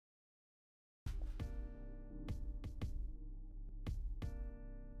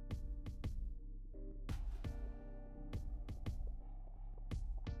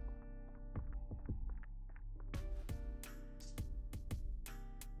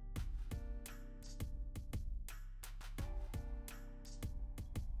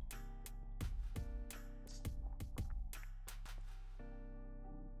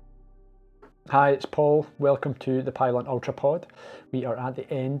Hi, it's Paul. Welcome to the Pylon Ultra Pod. We are at the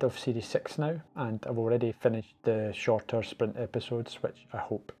end of Series 6 now, and I've already finished the shorter sprint episodes, which I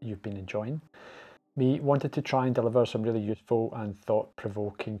hope you've been enjoying. We wanted to try and deliver some really useful and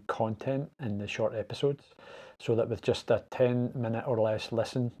thought-provoking content in the short episodes, so that with just a 10-minute or less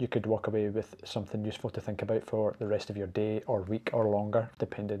listen, you could walk away with something useful to think about for the rest of your day or week or longer,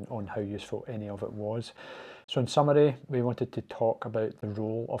 depending on how useful any of it was. So in summary, we wanted to talk about the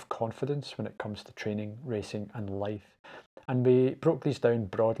role of confidence when it comes to training, racing and life. And we broke these down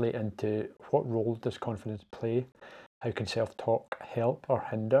broadly into what role does confidence play? How can self-talk help or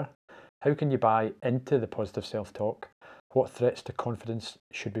hinder? How can you buy into the positive self-talk? What threats to confidence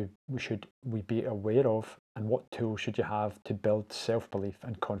should we be aware of? And what tools should you have to build self-belief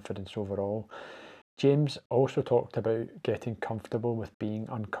and confidence overall? James also talked about getting comfortable with being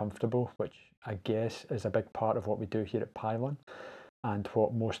uncomfortable, which I guess is a big part of what we do here at Pylon and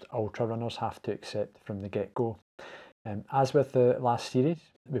what most ultra runners have to accept from the get-go. As with the last series,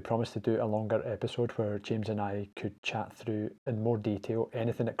 we promised to do a longer episode where James and I could chat through in more detail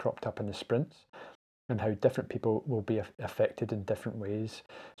anything that cropped up in the sprints and how different people will be affected in different ways.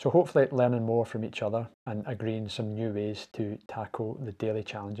 So hopefully learning more from each other and agreeing some new ways to tackle the daily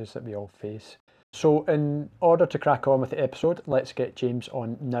challenges that we all face. So in order to crack on with the episode, let's get James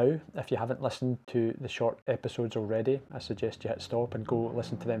on now. If you haven't listened to the short episodes already, I suggest you hit stop and go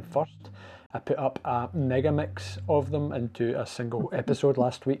listen to them first. I put up a mega mix of them into a single episode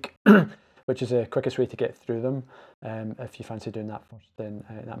last week, which is the quickest way to get through them. If you fancy doing that first, then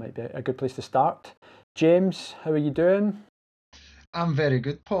that might be a good place to start. James, how are you doing? I'm very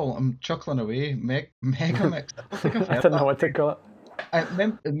good, Paul. I'm chuckling away. Mega Mix. I don't think I've I heard don't know that what to phrase. call it. I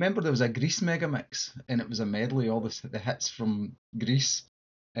remember there was a Grease Mega Mix, and it was a medley, all the hits from Grease.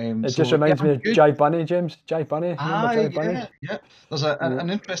 It just So yeah, reminds me I'm of good. Jai Bunny, James. Jai Bunny. Remember Ah, Jai Bunny? yeah, yeah. There's an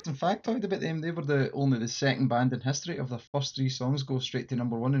Yeah. interesting factoid about them. They were only the second band in history of their first three songs go straight to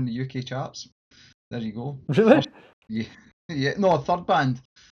number one in the UK charts. There you go. Really? First, yeah, yeah. No, a third band.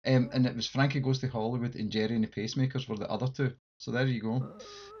 And it was Frankie Goes to Hollywood and Jerry and the Pacemakers were the other two. So there you go.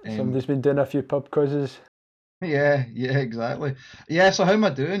 Um, Somebody's been doing a few pub quizzes. Yeah, yeah, exactly. Yeah, so how am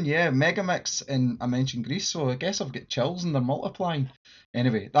I doing? Yeah, Megamix and I mentioned Greece, so I guess I've got chills and they're multiplying.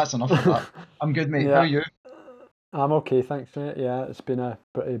 Anyway, that's enough of that. I'm good, mate. How are Yeah, you? I'm okay, thanks, mate. Yeah, it's been a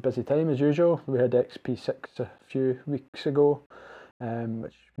pretty busy time as usual. We had XP6 a few weeks ago,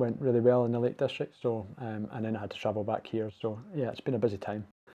 which went really well in the Lake District. So, and then I had to travel back here. So, yeah, it's been a busy time.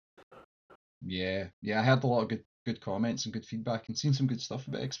 Yeah, yeah, I heard a lot of good comments and good feedback and seen some good stuff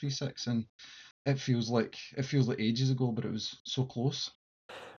about XP6 and it feels like ages ago, but it was so close.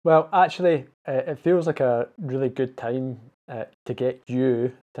 Well, actually, it feels like a really good time to get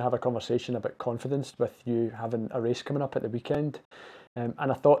you to have a conversation about confidence with you having a race coming up at the weekend. And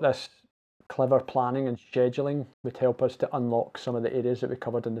I thought this clever planning and scheduling would help us to unlock some of the areas that we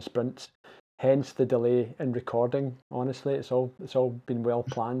covered in the sprints. Hence the delay in recording. Honestly, it's all been well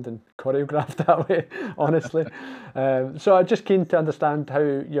planned and choreographed that way. Honestly, so I'm just keen to understand how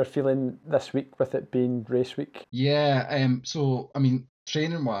you're feeling this week with it being race week. Yeah, so I mean,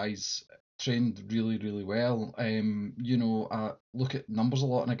 training wise, trained really, really well. I look at numbers a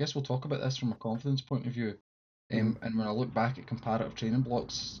lot, and I guess we'll talk about this from a confidence point of view. Hmm. And when I look back at comparative training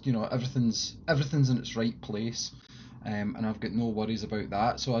blocks, everything's in its right place. And I've got no worries about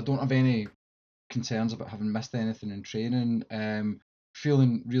that. So I don't have any concerns about having missed anything in training.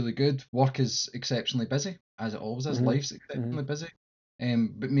 Feeling really good. Work is exceptionally busy, as it always is. Hmm. Life's Hmm. exceptionally busy.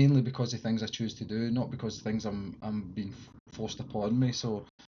 But mainly because of things I choose to do, not because of things I'm being forced upon me. So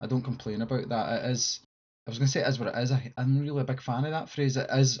I don't complain about that. It is. I was going to say it is what it is. I'm really a big fan of that phrase. It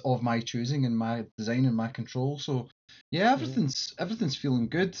is of my choosing and my design and my control. So yeah, Yeah. everything's feeling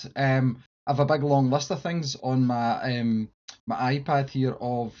good. I've a big long list of things on my iPad here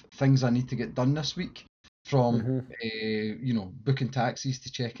of things I need to get done this week, from Hmm. booking taxis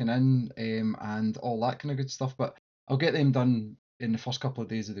to checking in, and all that kind of good stuff. But I'll get them done in the first couple of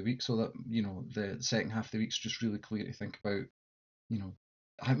days of the week, so that the second half of the week's just really clear to think about. You know,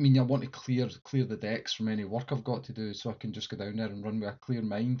 I mean, I want to clear the decks from any work I've got to do, so I can just go down there and run with a clear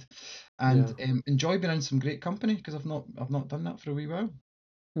mind, Yeah. and enjoy being in some great company because I've not done that for a wee while.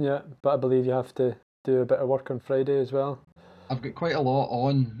 Yeah, but I believe you have to do a bit of work on Friday as well. I've got quite a lot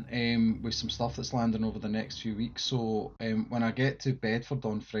on with some stuff that's landing over the next few weeks. So when I get to Bedford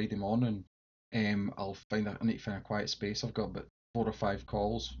on Friday morning, I need to find a quiet space. I've got about 4 or 5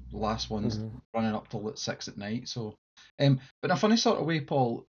 calls. The last one's Hmm. running up till 6 at night. So, but in a funny sort of way,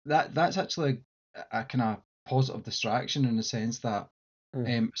 Paul, that's actually a kind of positive distraction in the sense that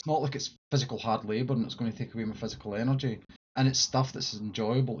Mm. it's not like it's physical hard labour and it's going to take away my physical energy. and it's stuff that's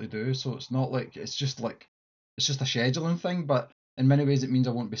enjoyable to do. So it's not like it's just a scheduling thing, but in many ways it means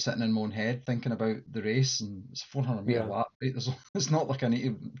I won't be sitting in my own head thinking about the race, and it's a 400-meter Yeah, lap, right? It's not like I need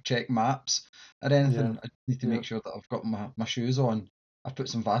to check maps or yeah, anything. I need to yeah. make sure that I've got my shoes on, I've put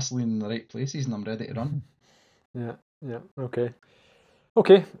some Vaseline in the right places, and I'm ready to run. Yeah, yeah, okay.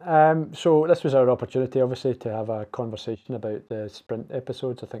 Okay, so this was our opportunity, obviously, to have a conversation about the sprint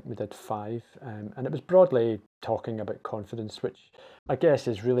episodes. I think we did 5, and it was broadly talking about confidence, which I guess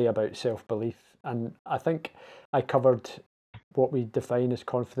is really about self-belief. And I think I covered what we define as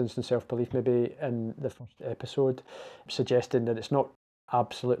confidence and self-belief maybe in the first episode, suggesting that it's not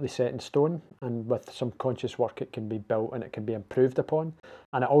absolutely set in stone, and with some conscious work it can be built and it can be improved upon,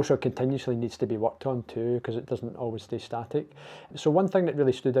 and it also continuously needs to be worked on too, because it doesn't always stay static. So one thing that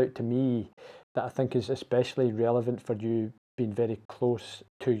really stood out to me that I think is especially relevant for you being very close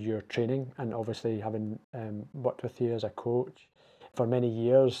to your training and obviously having worked with you as a coach for many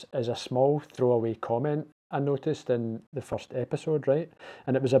years is a small throwaway comment I noticed in the first episode, right?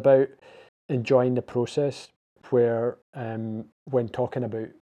 And it was about enjoying the process where when talking about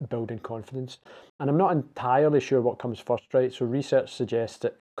building confidence. And I'm not entirely sure what comes first, right? So research suggests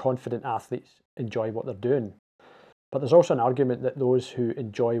that confident athletes enjoy what they're doing. But there's also an argument that those who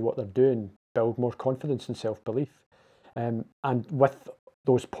enjoy what they're doing build more confidence and self-belief. And with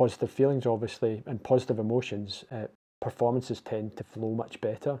those positive feelings, obviously, and positive emotions, performances tend to flow much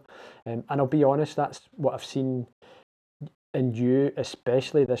better. And I'll be honest, that's what I've seen in you,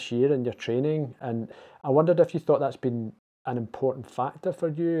 especially this year in your training. And I wondered if you thought that's been an important factor for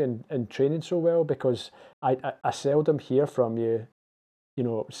you in training so well, because I seldom hear from you,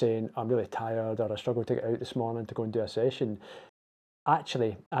 saying I'm really tired or I struggled to get out this morning to go and do a session.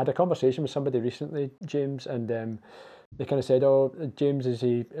 Actually, I had a conversation with somebody recently, James, and they kind of said, "Oh, James, is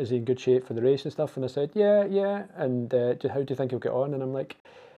he in good shape for the race and stuff?" And I said, "Yeah, yeah." And how do you think he'll get on? And I'm like,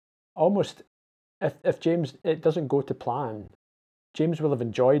 almost if James it doesn't go to plan, James will have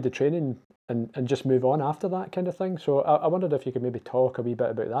enjoyed the training and just move on after that kind of thing. So I wondered if you could maybe talk a wee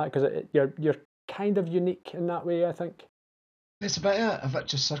bit about that, because you're kind of unique in that way, I think. It's a bit of a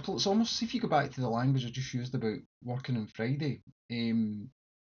vicious circle. It's almost if you go back to the language I just used about working on Friday,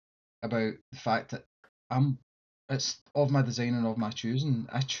 about the fact that I'm it's of my design and of my choosing.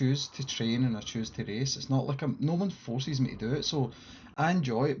 I choose to train and I choose to race. It's not like no one forces me to do it. So I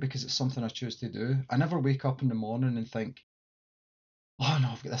enjoy it because it's something I choose to do. I never wake up in the morning and think, oh no,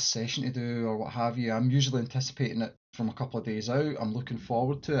 I've got this session to do or what have you. I'm usually anticipating it from a couple of days out. I'm looking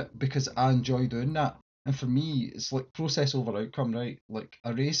forward to it because I enjoy doing that. And for me, it's like process over outcome, right? Like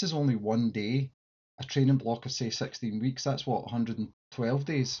a race is only one day. A training block of say 16 weeks, that's what, 112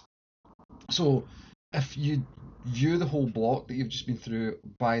 days. So if you view the whole block that you've just been through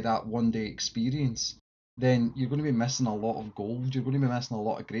by that 1 day experience, then you're going to be missing a lot of gold. You're going to be missing a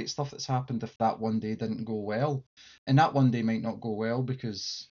lot of great stuff that's happened if that 1 day didn't go well. And that 1 day might not go well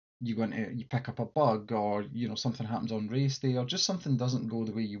because you pick up a bug, or something happens on race day, or just something doesn't go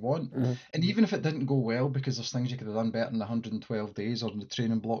the way you want. Hmm. And even if it didn't go well because there's things you could have done better in 112 days or in the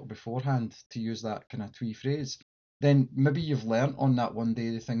training block beforehand, to use that kind of twee phrase, then maybe you've learnt on that 1 day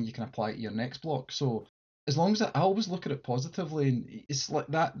the thing you can apply to your next block. So as long as I always look at it positively, and it's like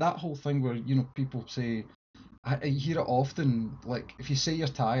that whole thing where people say, I hear it often, like if you say you're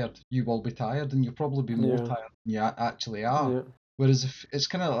tired, you will be tired, and you'll probably be more Yeah, tired than you actually are. yeah, Whereas if it's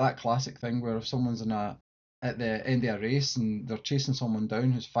kind of like that classic thing where if someone's at the end of a race and they're chasing someone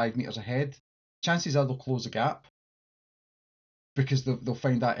down who's 5 meters ahead, chances are they'll close the gap because they'll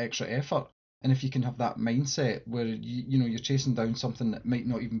find that extra effort. And if you can have that mindset where you're chasing down something that might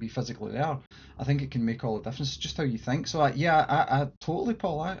not even be physically there, I think it can make all the difference. It's just how you think. So I totally,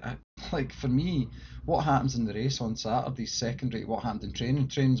 Paul. I like, for me, what happens in the race on Saturday is secondary to what happened in training.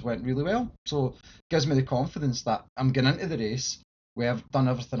 Trainings went really well, so it gives me the confidence that I'm going into the race where I've done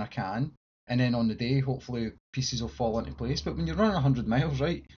everything I can, and then on the day, hopefully pieces will fall into place. But when you're running 100 miles,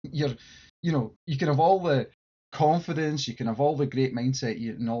 right, you can have all the confidence, you can have all the great mindset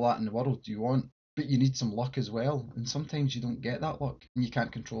and all that in the world you want, but you need some luck as well. And sometimes you don't get that luck and you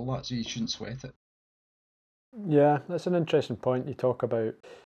can't control that, so you shouldn't sweat it. yeah. That's an interesting point. You talk about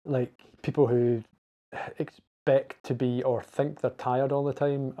like people who expect to be or think they're tired all the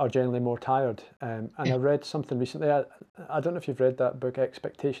time are generally more tired. And Yeah, I read something recently. I don't know if you've read that book,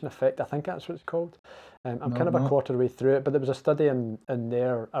 Expectation Effect. I think that's what it's called. I'm no, kind of a no. quarter way through it, but there was a study in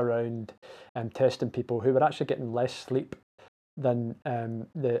there around testing people who were actually getting less sleep than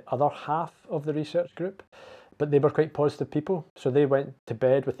the other half of the research group, but they were quite positive people. So they went to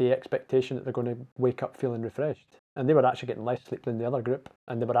bed with the expectation that they're going to wake up feeling refreshed. And they were actually getting less sleep than the other group,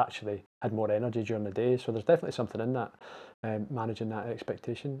 and they were actually had more energy during the day. So there's definitely something in that, managing that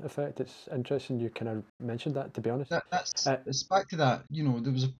expectation effect. It's interesting you kind of mentioned that, to be honest. That's it's back to that.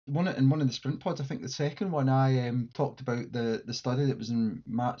 There was one of the sprint pods. I think the second one I talked about the study that was in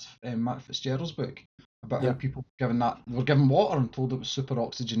Matt Fitzgerald's book about how Yeah, people were given water and told it was super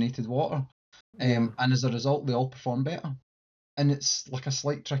oxygenated water, yeah, and as a result they all perform better. And it's like a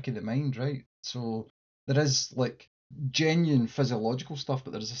slight trick of the mind, right? So there is like genuine physiological stuff,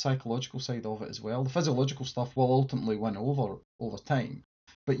 but there's a psychological side of it as well. The physiological stuff will ultimately win over time,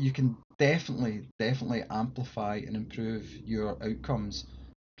 but you can definitely amplify and improve your outcomes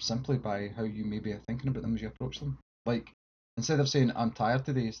simply by how you maybe are thinking about them as you approach them. Like instead of saying I'm tired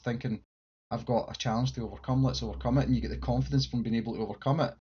today, is thinking I've got a challenge to overcome. Let's overcome it, and you get the confidence from being able to overcome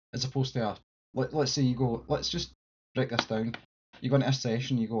it, as opposed to let's say you go, let's just break this down. You go into a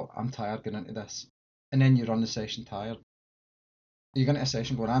session, you go, I'm tired going into this, and then you run the session tired. You go into a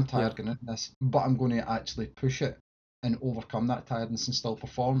session going, I'm yeah, tired going into this, but I'm going to actually push it and overcome that tiredness and still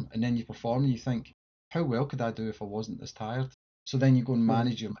perform. And then you perform and you think, how well could I do if I wasn't this tired? So then you go and mm-hmm.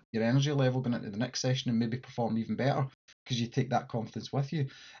 manage your energy level going into the next session and maybe perform even better because you take that confidence with you.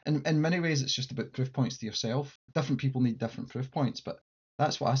 And in many ways, it's just about proof points to yourself. Different people need different proof points, but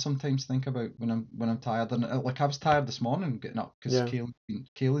that's what I sometimes think about when I'm tired. And like I was tired this morning getting up because Yeah,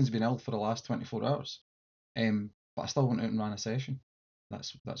 Kaylin's been ill for the last 24 hours. But I still went out and ran a session.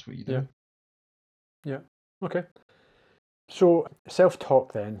 That's what you yeah, do. yeah. Okay. So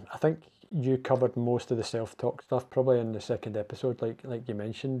self-talk then. I think you covered most of the self-talk stuff probably in the second episode, like you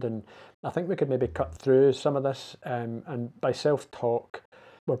mentioned, and I think we could maybe cut through some of this. And by self-talk,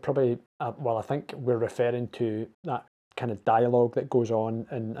 we're probably well, I think we're referring to that kind of dialogue that goes on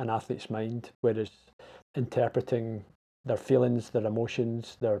in an athlete's mind, whereas interpreting their feelings, their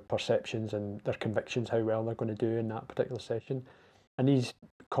emotions, their perceptions, and their convictions, how well they're going to do in that particular session. And these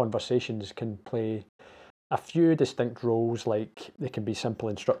conversations can play a few distinct roles. Like they can be simple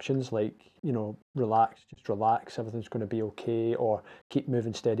instructions like, relax, just relax, everything's going to be okay, or keep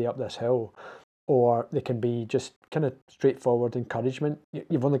moving steady up this hill. Or they can be just kind of straightforward encouragement.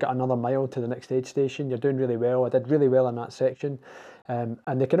 You've only got another mile to the next aid station, you're doing really well, I did really well in that section. And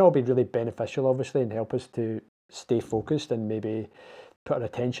they can all be really beneficial, obviously, and help us to stay focused and maybe put our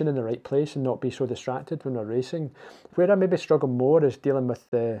attention in the right place and not be so distracted when we're racing. Where I maybe struggle more is dealing with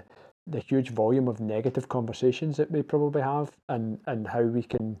the huge volume of negative conversations that we probably have, and how we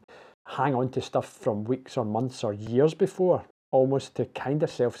can hang on to stuff from weeks or months or years before, almost to kind of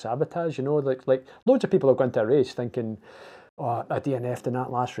self-sabotage, like loads of people have gone to a race thinking, oh, I DNF'd in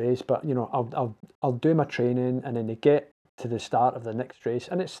that last race, but I'll do my training, and then they get to the start of the next race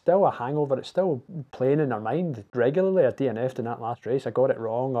and it's still a hangover, it's still playing in their mind regularly. I DNF'd in that last race, I got it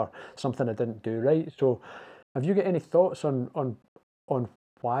wrong, or something I didn't do right. So have you got any thoughts on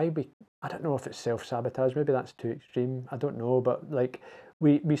why we, I don't know if it's self-sabotage, maybe that's too extreme, I don't know, but like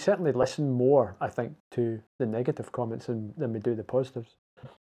we certainly listen more, I think, to the negative comments than we do the positives.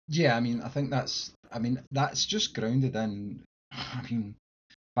 Yeah, that's just grounded in,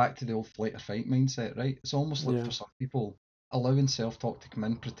 back to the old flight or fight mindset, right? It's almost like Yeah. for some people, allowing self-talk to come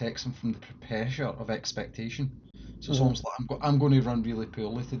in protects them from the pressure of expectation. So it's Hmm. almost like I'm going to run really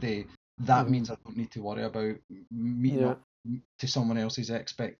poorly today. That Hmm. means I don't need to worry about meeting Yeah. up to someone else's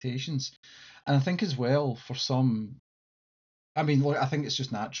expectations. And I think as well for some, look, I think it's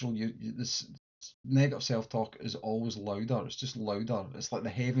just natural. This negative self-talk is always louder. It's just louder. It's like the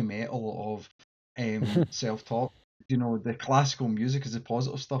heavy metal of self-talk. The classical music is the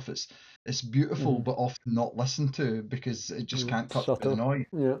positive stuff. It's beautiful, Hmm. but often not listened to because it just Yeah. can't cut through the Subtle. noise.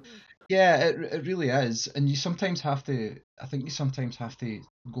 Yeah. Yeah, it really is. And you sometimes have to. I think you sometimes have to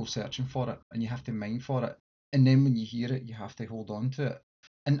go searching for it, and you have to mine for it. And then when you hear it, you have to hold on to it.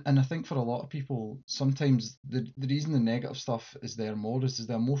 And I think for a lot of people, sometimes the reason the negative stuff is there more is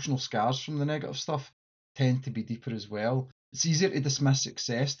the emotional scars from the negative stuff tend to be deeper as well. It's easier to dismiss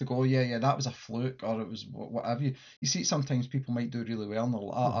success, to go, "Oh, yeah, yeah, that was a fluke, or it was whatever. You see, sometimes people might do really well and they're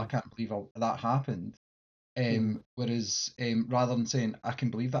like, "Oh, I Hmm. can't believe that happened." Hmm. Whereas, rather than saying, I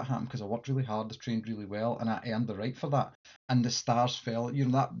can believe that happened because I worked really hard, I trained really well, and I earned the right for that, and the stars fell,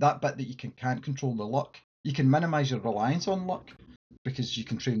 that bit that you can't control, the luck. You can minimize your reliance on luck because you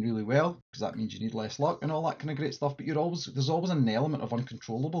can train really well, because that means you need less luck and all that kind of great stuff. But there's always an element of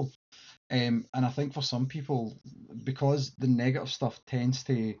uncontrollable. And I think for some people, because the negative stuff tends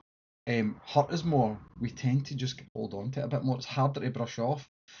to hurt us more, we tend to just hold on to it a bit more. It's harder to brush off.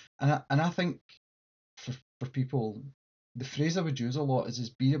 And I think for people, the phrase I would use a lot is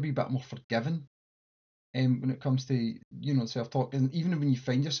be a wee bit more forgiving when it comes to self-talk, and even when you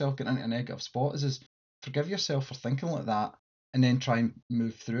find yourself getting into a negative spot, is forgive yourself for thinking like that, and then try and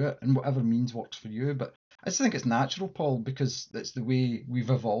move through it, and whatever means works for you. But I just think it's natural, Paul, because it's the way we've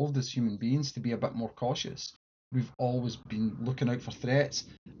evolved as human beings to be a bit more cautious. We've always been looking out for threats,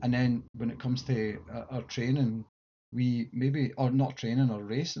 and then when it comes to our training, we maybe, or not training or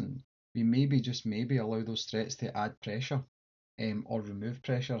racing, we maybe allow those threats to add pressure, or remove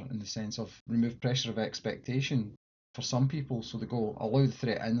pressure, in the sense of remove pressure of expectation for some people. So they go, allow the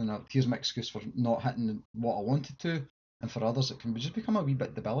threat in, and here's my excuse for not hitting what I wanted to. And for others, it can just become a wee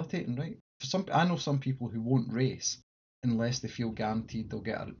bit debilitating, right? For some, I know some people who won't race unless they feel guaranteed they'll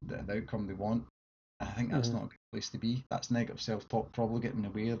get the outcome they want. And I think that's Hmm. not a good place to be. That's negative self-talk, probably getting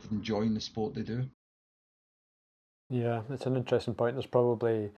in the way of enjoying the sport they do. Yeah, it's an interesting point. There's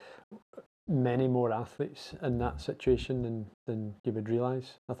probably many more athletes in that situation than you would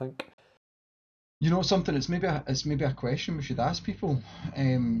realise, I think. You know something? It's maybe a question we should ask people,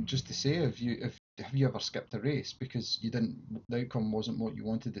 just to say, if have you ever skipped a race because you didn't the outcome wasn't what you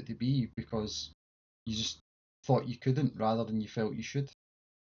wanted it to be, because you just thought you couldn't rather than you felt you should.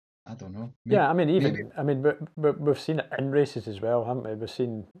 I don't know. Yeah, Maybe I mean, maybe we've seen it in races as well, haven't we? We've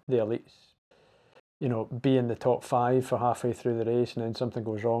seen the elites, be in the top five for halfway through the race, and then something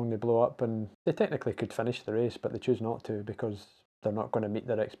goes wrong, they blow up, and they technically could finish the race, but they choose not to because they're not going to meet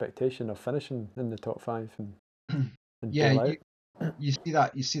their expectation of finishing in the top five and yeah, bail out. you see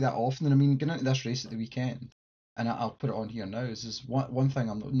that often. And I mean, getting into this race at the weekend, and I'll put it on here now. Is one thing.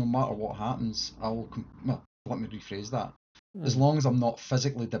 No matter what happens, well, let me rephrase that. As Mm. long as I'm not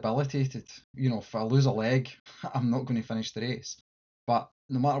physically debilitated, if I lose a leg, I'm not going to finish the race. But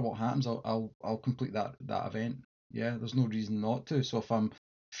no matter what happens, I'll complete that event. Yeah, there's no reason not to. So if I'm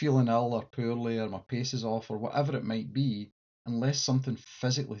feeling ill or poorly, or my pace is off, or whatever it might be, unless something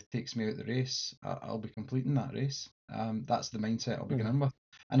physically takes me out the race, I'll be completing that race. That's the mindset I'll be going Mhm. in with,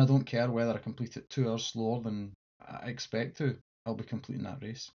 and I don't care whether I complete it 2 hours slower than I expect to. I'll be completing that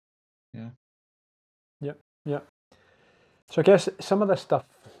race. Yeah. Yep, yep. So I guess some of this stuff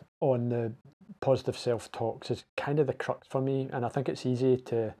on the positive self-talks is kind of the crux for me, and I think it's easy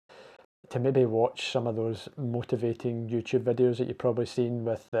to maybe watch some of those motivating YouTube videos that you've probably seen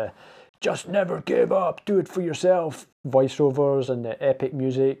with the just never give up, do it for yourself voiceovers and the epic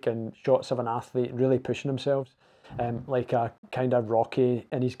music and shots of an athlete really pushing themselves, like a kind of Rocky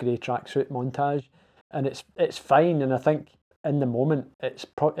in his grey tracksuit montage. And it's fine, and I think in the moment it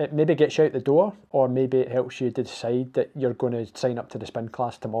maybe gets you out the door, or maybe it helps you decide that you're going to sign up to the spin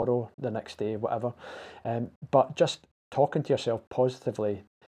class tomorrow, the next day, whatever. But just talking to yourself positively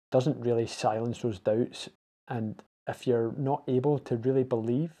doesn't really silence those doubts. And if you're not able to really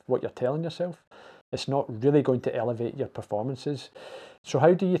believe what you're telling yourself, it's not really going to elevate your performances. So,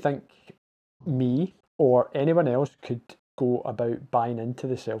 how do you think me or anyone else could go about buying into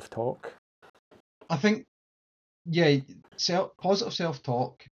the self talk? I think, yeah, positive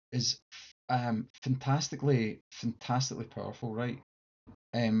self-talk is fantastically powerful, right?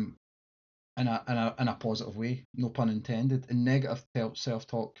 Um, in a positive way, no pun intended. And negative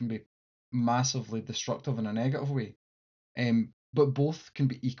self-talk can be massively destructive in a negative way. But both can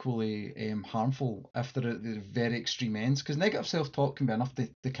be equally harmful if they're at the very extreme ends. Because negative self-talk can be enough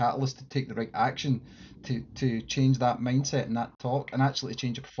the catalyst to take the right action to change that mindset and that talk, and actually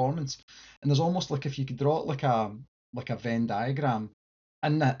change your performance. And there's almost like, if you could draw it like a Venn diagram,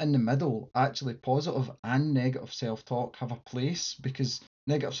 in the middle, actually positive and negative self-talk have a place, because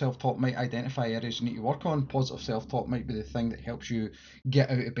negative self-talk might identify areas you need to work on. Positive self-talk might be the thing that helps you get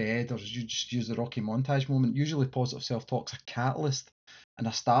out of bed, or as you just use the Rocky montage moment. Usually positive self-talk's a catalyst and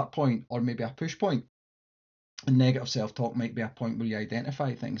a start point, or maybe a push point. And negative self-talk might be a point where you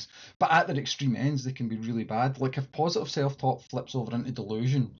identify things. But at their extreme ends, they can be really bad. Like if positive self-talk flips over into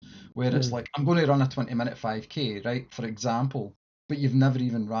delusion, where it's Mm, like, I'm going to run a 20-minute 5K, right, for example, but you've never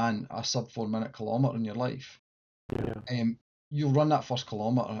even ran a sub 4 minute kilometre in your life. yeah, um, you'll run that first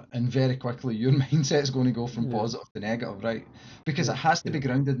kilometre, and very quickly your mindset is going to go from yeah, positive to negative, right? Because it yeah, has to yeah, be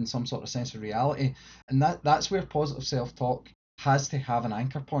grounded in some sort of sense of reality. And that's where positive self-talk has to have an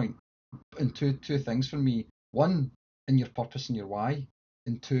anchor point. And two things for me: one, in your purpose and your why,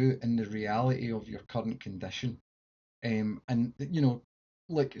 and two, in the reality of your current condition. And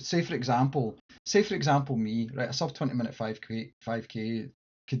like, say for example me, right, a sub 20-minute 5K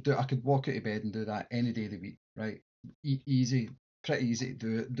I could walk out of bed and do that any day of the week, right? Easy, pretty easy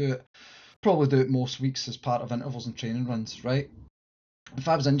to do it probably do it most weeks as part of intervals and training runs, right? If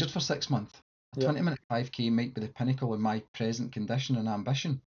I was injured for 6 months, a yeah, 20-minute 5K might be the pinnacle of my present condition and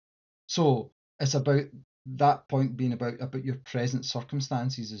ambition. So it's about that point being about your present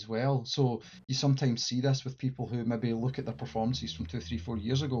circumstances as well. So you sometimes see this with people who maybe look at their performances from 2, 3, 4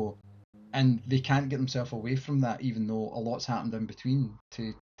 years ago, and they can't get themselves away from that, even though a lot's happened in between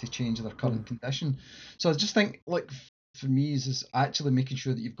to change their current condition. So I just think, like, for me, is actually making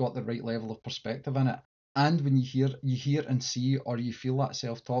sure that you've got the right level of perspective in it. And when you hear and see, or you feel that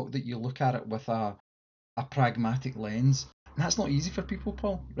self-talk, that you look at it with a pragmatic lens. And that's not easy for people,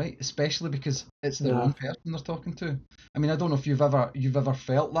 Paul, right? Especially because it's their No. own person they're talking to. I mean, I don't know if you've ever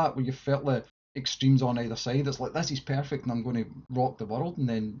felt that, where you felt the extremes on either side. It's like, this is perfect and I'm going to rock the world, and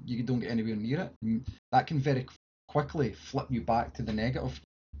then you don't get anywhere near it. And that can very quickly flip you back to the negative,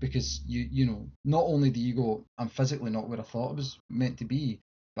 because you know, not only do you go, I'm physically not where I thought I was meant to be,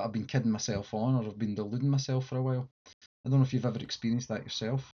 but I've been kidding myself on, or I've been deluding myself for a while. I don't know if you've ever experienced that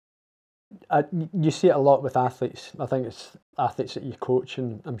yourself. You see it a lot with athletes. I think it's athletes that you coach,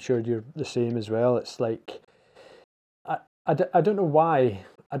 and I'm sure you're the same as well. It's like I don't know why.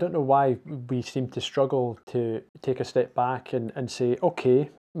 I don't know why we seem to struggle to take a step back and say, okay,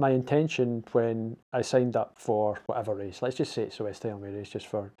 my intention when I signed up for whatever race, let's just say it's the West Highland race, just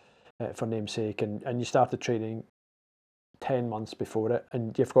for namesake, and you started training 10 months before it,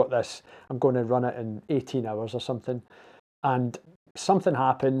 and you've got this, I'm going to run it in 18 hours or something, and something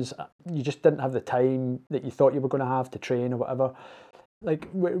happens, you just didn't have the time that you thought you were going to have to train or whatever. Like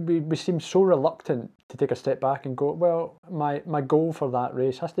we seem so reluctant to take a step back and go, well, my goal for that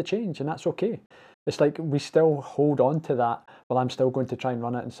race has to change, and that's okay. It's like we still hold on to that. Well, I'm still going to try and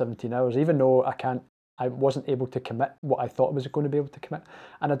run it in 17 hours, even though I wasn't able to commit what I thought I was going to be able to commit.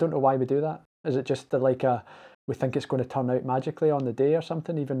 And I don't know why we do that. Is it just like we think it's going to turn out magically on the day or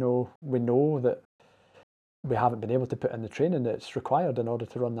something, even though we know that we haven't been able to put in the training that's required in order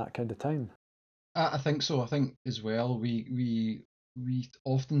to run that kind of time? I think so. I think as well, we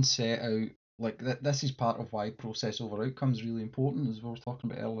often set out, like, this is part of why process over outcome is really important, as we were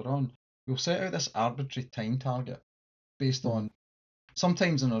talking about earlier on. We'll set out this arbitrary time target based Mm-hmm. on,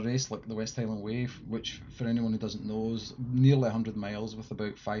 sometimes in a race like the West Highland Wave, which for anyone who doesn't know is nearly 100 miles with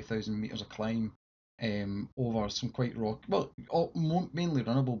about 5,000 meters of climb, over some quite mainly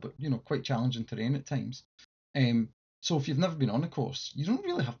runnable, but quite challenging terrain at times. Um, so if you've never been on a course, you don't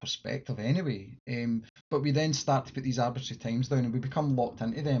really have perspective anyway. But we then start to put these arbitrary times down, and we become locked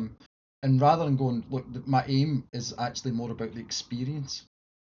into them. And rather than going, look, my aim is actually more about the experience,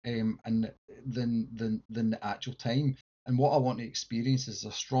 and than the actual time. And what I want to experience is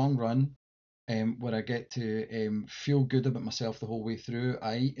a strong run, where I get to feel good about myself the whole way through.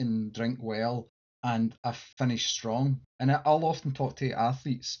 I eat and drink well, and I finish strong. And I'll often talk to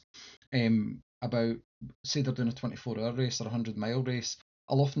athletes, about, say they're doing a 24-hour race or a 100-mile race.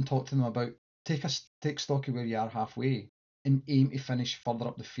 I'll often talk to them about, take stock of where you are halfway, and aim to finish further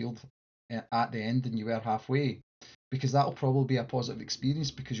up the field at the end than you were halfway, because that'll probably be a positive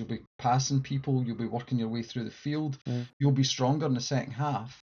experience, because you'll be passing people, you'll be working your way through the field, you'll be stronger in the second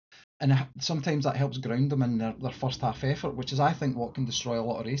half. And sometimes that helps ground them in their first half effort, which is, I think, what can destroy a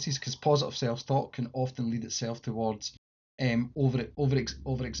lot of races, because positive self-talk can often lead itself towards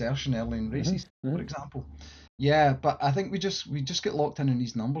over exertion early in races, Mm-hmm. for example. Yeah, but I think we just get locked in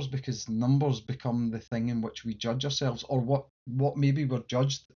these numbers, because numbers become the thing in which we judge ourselves, or what maybe we're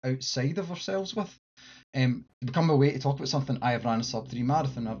judged outside of ourselves with. Become a way to talk about something. I have ran a sub 3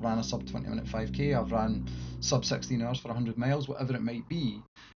 marathon, I've ran a sub 20-minute 5K, I've ran sub 16 hours for 100 miles, whatever it might be.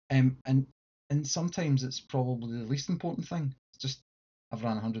 And sometimes it's probably the least important thing. It's just, I've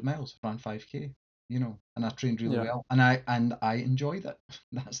ran 100 miles, I've ran 5K, and I trained really Yeah. well, and I enjoyed it.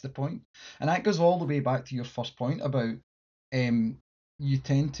 That's the point. And that goes all the way back to your first point about, um, you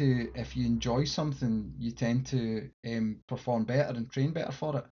tend to, if you enjoy something, you tend to perform better and train better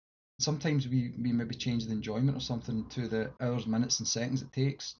for it. Sometimes we maybe change the enjoyment of something to the hours, minutes, and seconds it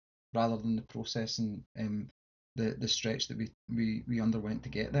takes, rather than the process and the stretch that we underwent to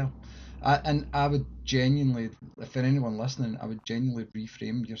get there. And I would genuinely, for anyone listening, I would genuinely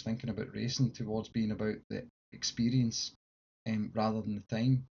reframe your thinking about racing towards being about the experience, rather than the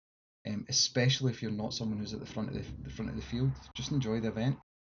time. Especially if you're not someone who's at the front of the field. Just enjoy the event.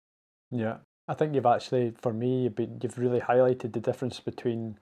 Yeah, I think you've actually, for me, you've really highlighted the difference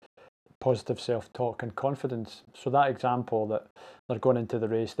between positive self-talk and confidence. So that example that they're going into the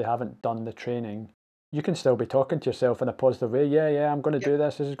race, they haven't done the training. You can still be talking to yourself in a positive way. Yeah, yeah, I'm going to Yep. do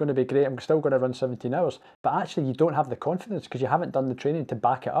this. This is going to be great. I'm still going to run 17 hours. But actually, you don't have the confidence because you haven't done the training to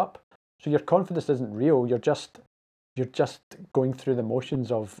back it up. So your confidence isn't real. You're just going through the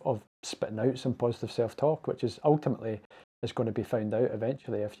motions of spitting out some positive self-talk, which is ultimately is going to be found out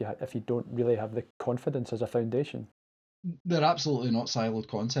eventually if you don't really have the confidence as a foundation. They're absolutely not siloed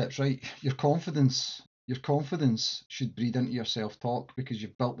concepts, right? Your confidence your confidence should breed into your self-talk because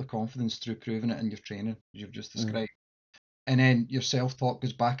you've built the confidence through proving it in your training, as you've just described. And then your self-talk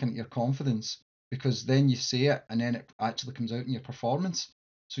goes back into your confidence because then you say it and then it actually comes out in your performance.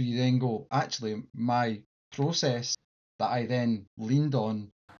 So you then go, actually, my process that I then leaned on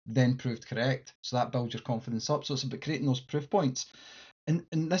then proved correct. So that builds your confidence up. So it's about creating those proof points. And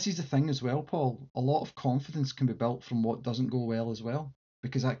this is the thing as well, Paul. A lot of confidence can be built from what doesn't go well as well,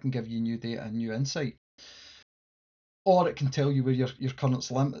 because that can give you new data and new insight. Or it can tell you where your current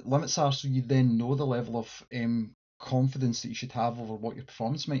limits are, so you then know the level of confidence that you should have over what your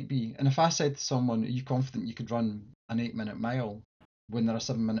performance might be. And if I said to someone, are you confident you could run an 8-minute mile when they're a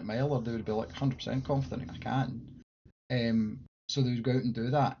 7-minute miler, they would be like 100% confident I can. So they would go out and do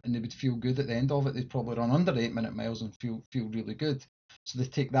that, and they would feel good at the end of it. They'd probably run under 8-minute miles and feel really good. So they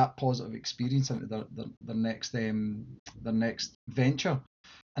take that positive experience into their next venture,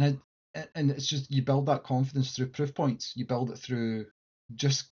 and it's just you build that confidence through proof points. You build it through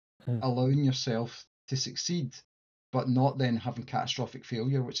just allowing yourself to succeed, but not then having catastrophic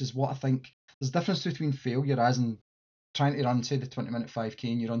failure, which is what I think there's a difference between failure as in trying to run, say, the 20-minute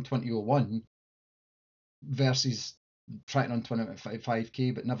 5K and you run 20:01 versus trying to run 20-minute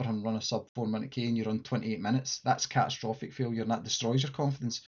 5K but never having run a sub 4-minute K and you run 28 minutes. That's catastrophic failure and that destroys your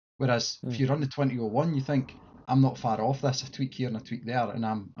confidence. Whereas if you run the 20:01, you think, I'm not far off this, a tweak here and a tweak there, and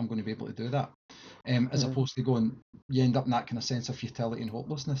I'm going to be able to do that. As opposed to going, you end up in that kind of sense of futility and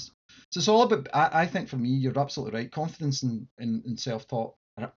hopelessness. So it's all about, I think for me, you're absolutely right. Confidence and self-talk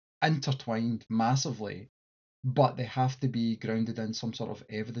are intertwined massively, but they have to be grounded in some sort of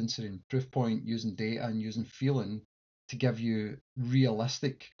evidence and proof point, using data and using feeling to give you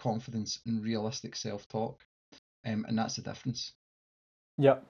realistic confidence and realistic self-talk. And that's the difference.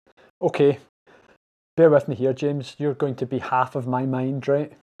 Yep. Okay. Bear with me here, James. You're going to be half of my mind,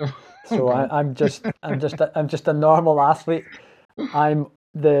 right? So I'm just a normal athlete. I'm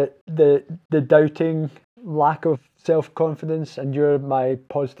the doubting, lack of self-confidence, and you're my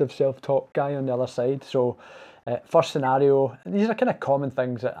positive self-talk guy on the other side. So first scenario, these are kind of common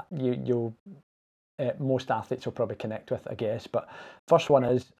things that you'll most athletes will probably connect with, I guess. But first one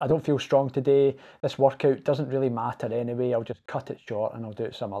is, I don't feel strong today. This workout doesn't really matter anyway. I'll just cut it short and I'll do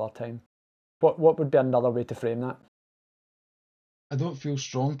it some other time. What would be another way to frame that? I don't feel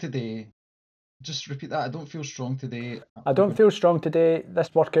strong today. Just repeat that. I don't feel strong today. I don't feel strong today.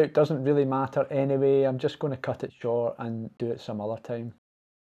 This workout doesn't really matter anyway. I'm just going to cut it short and do it some other time.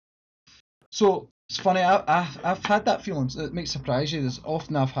 So it's funny. I've had that feeling. It might surprise you. There's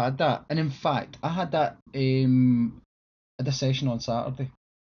often I've had that, and in fact, I had that at a session on Saturday.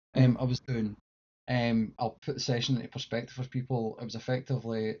 I was doing. I'll put the session into perspective for people. It was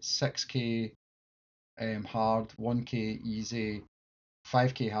effectively 6K hard, 1K easy,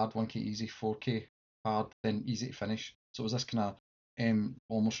 5K hard, 1K easy, 4K hard, then easy to finish. So it was this kind of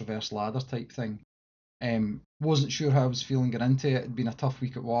almost reverse ladder type thing. Wasn't sure how I was feeling getting into it. It'd been a tough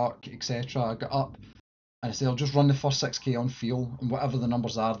week at work, etc. I got up and I said, I'll just run the first 6K on feel, and whatever the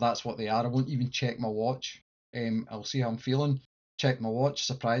numbers are, that's what they are. I won't even check my watch. I'll see how I'm feeling. Check my watch,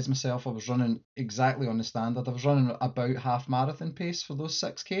 surprise myself. I was running exactly on the standard. I was running about half marathon pace for those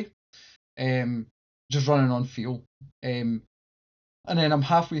 6K. Just running on feel. And then I'm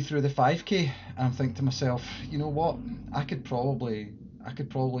halfway through the 5K and I'm thinking to myself, you know what? I could probably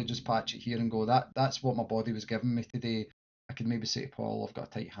just patch it here and go, that's what my body was giving me today. I could maybe say to Paul, I've got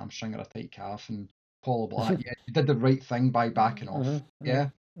a tight hamstring or a tight calf, and Paul will be like, yeah, you did the right thing by backing off. Yeah.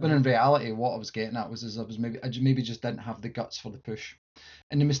 When in reality, what I was getting at was I maybe just didn't have the guts for the push.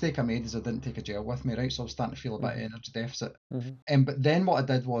 And the mistake I made is I didn't take a gel with me, right? So I was starting to feel a bit of energy deficit. But then what I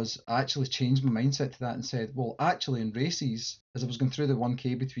did was I actually changed my mindset to that and said, well, actually in races, as I was going through the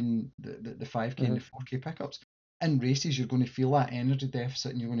 1K between the 5K and the 4K pickups, in races you're going to feel that energy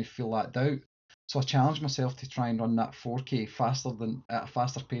deficit and you're going to feel that doubt. So I challenged myself to try and run that 4K at a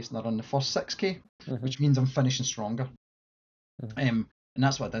faster pace than I run the first 6K, which means I'm finishing stronger. And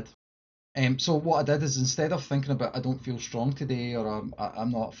that's what I did. So what I did is, instead of thinking about I don't feel strong today or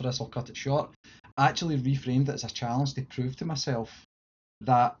I'm not up for this, I'll cut it short, I actually reframed it as a challenge to prove to myself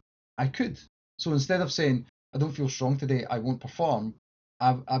that I could. So instead of saying I don't feel strong today, I won't perform,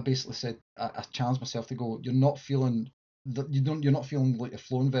 I basically said I challenged myself to go, you're not feeling like you're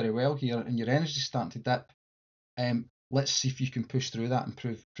flowing very well here and your energy's starting to dip. Let's see if you can push through that and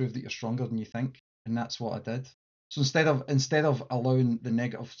prove that you're stronger than you think. And that's what I did. So instead of allowing the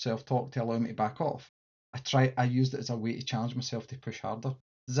negative self-talk to allow me to back off, I used it as a way to challenge myself to push harder.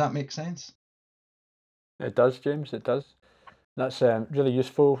 Does that make sense? It does, James. It does. That's really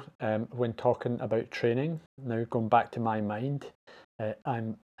useful when talking about training. Now, going back to my mind,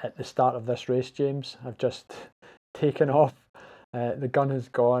 I'm at the start of this race, James. I've just taken off. The gun has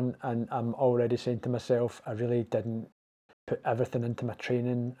gone, and I'm already saying to myself, I really didn't put everything into my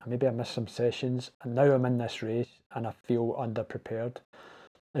training. Maybe I missed some sessions, and now I'm in this race and I feel underprepared.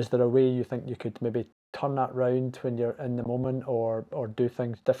 Is there a way you think you could maybe turn that round when you're in the moment, or do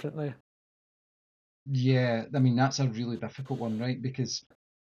things differently? Yeah, I mean that's a really difficult one, right? Because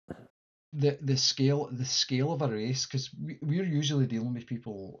the scale of a race, because we're usually dealing with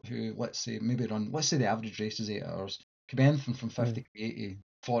people who, let's say, maybe run, let's say the average race is 8 hours, could be anything from 50 Mm. to 80,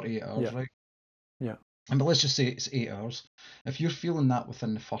 48 hours, Yeah, right? yeah, But let's just say it's 8 hours. If you're feeling that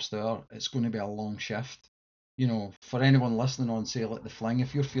within the first hour, it's going to be a long shift. You know, for anyone listening on, say, like the fling,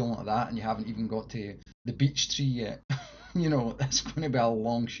 if you're feeling like that and you haven't even got to the beech tree yet, you know, that's going to be a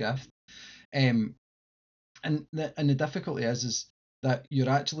long shift. Um, and the difficulty is that you're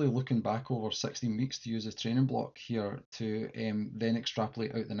actually looking back over 16 weeks to use a training block here to then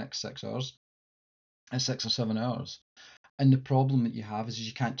extrapolate out the next 6 hours, 6 or 7 hours. And the problem that you have is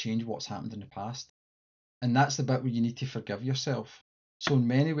you can't change what's happened in the past. And that's the bit where you need to forgive yourself. So in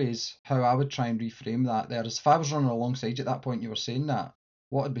many ways, how I would try and reframe that there is, if I was running alongside you at that point, you were saying that,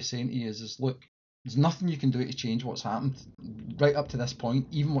 what I'd be saying to you is look, there's nothing you can do to change what's happened right up to this point,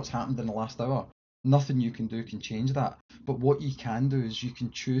 even what's happened in the last hour. Nothing you can do can change that. But what you can do is you can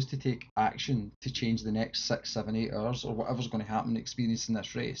choose to take action to change the next 6, 7, 8 hours or whatever's going to happen experiencing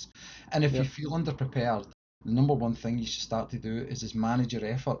this race. And if yeah, you feel underprepared, the number one thing you should start to do is manage your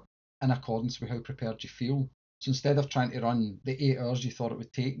effort in accordance with how prepared you feel. So instead of trying to run the 8 hours you thought it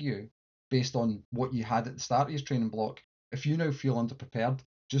would take you based on what you had at the start of your training block, if you now feel underprepared,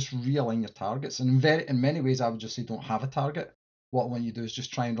 just realign your targets. And in many ways, I would just say don't have a target. What I want you to do is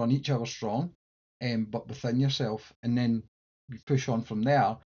just try and run each hour strong, but within yourself, and then we push on from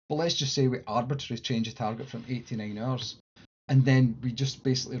there. But let's just say we arbitrarily change the target from 8 to 9 hours, and then we just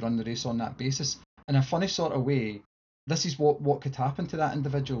basically run the race on that basis. In a funny sort of way, this is what could happen to that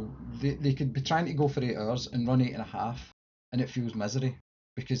individual. They could be trying to go for 8 hours and run 8.5, and it feels misery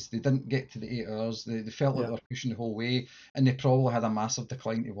because they didn't get to the 8 hours. They felt like yeah, they were pushing the whole way, and they probably had a massive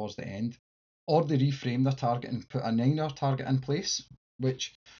decline towards the end. Or they reframe their target and put a 9 hour target in place,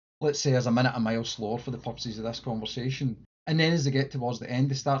 which, let's say, is a minute a mile slower for the purposes of this conversation. And then as they get towards the end,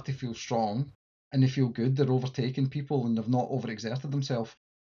 they start to feel strong and they feel good. They're overtaking people and they've not overexerted themselves,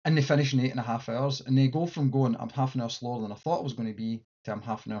 and they finish in 8.5 hours, and they go from going, I'm half an hour slower than I thought it was going to be, to I'm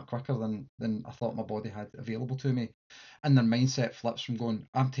half an hour quicker than I thought my body had available to me. And their mindset flips from going,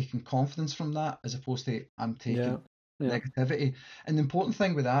 I'm taking confidence from that, as opposed to I'm yeah, taking yeah, negativity. And the important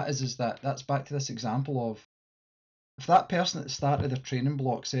thing with that is that that's back to this example of, if that person at the start of their training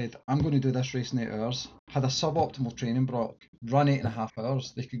block said, I'm going to do this race in 8 hours, had a suboptimal training block, run 8.5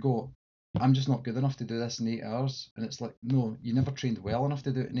 hours, they could go, I'm just not good enough to do this in 8 hours. And it's like, no, you never trained well enough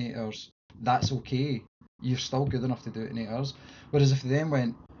to do it in 8 hours. That's okay. You're still good enough to do it in 8 hours. Whereas if they then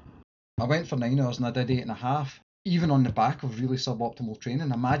went, I went for 9 hours and I did 8.5, even on the back of really suboptimal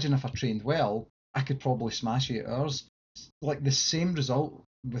training, imagine if I trained well, I could probably smash 8 hours. Like the same result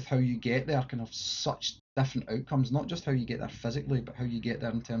with how you get there can have such different outcomes, not just how you get there physically, but how you get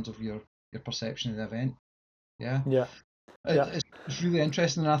there in terms of your perception of the event. Yeah. yeah, yeah, It's really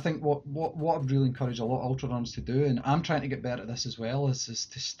interesting, and I think what I'd really encourage a lot of ultra runners to do, and I'm trying to get better at this as well, is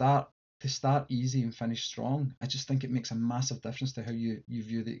to start easy and finish strong. I just think it makes a massive difference to how you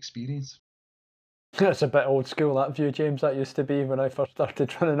view the experience. It's a bit old school, that view, James. That used to be when I first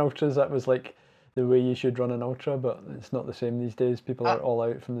started running ultras. That was like the way you should run an ultra, but it's not the same these days. People I, are all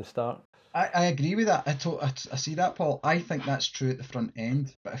out from the start. I agree with that. I see that, Paul. I think that's true at the front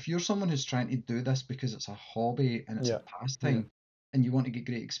end. But if you're someone who's trying to do this because it's a hobby and it's a Yeah, yeah, pastime and you want to get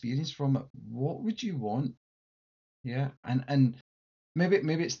great experience from it, what would you want? Yeah, and maybe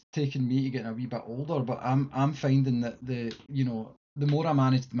it's taken me to get a wee bit older, but I'm finding that the more I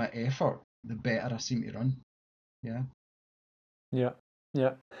manage my effort, the better I seem to run. Yeah. yeah,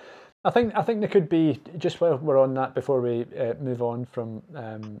 yeah. I think there could be, just while we're on that before we move on from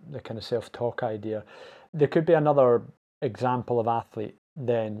the kind of self-talk idea, there could be another example of athlete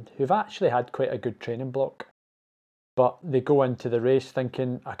then who've actually had quite a good training block, but they go into the race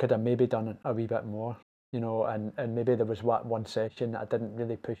thinking I could have maybe done a wee bit more, and maybe there was one session that I didn't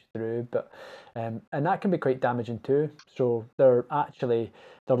really push through, but and that can be quite damaging too. So they're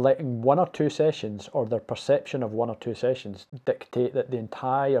letting one or two sessions, or their perception of one or two sessions, dictate that the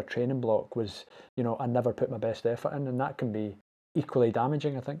entire training block was, I never put my best effort in, and that can be equally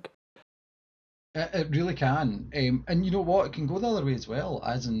damaging, I think. It really can. And you know what? It can go the other way as well,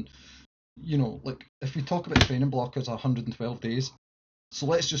 as in, like if we talk about training block as 112 days, so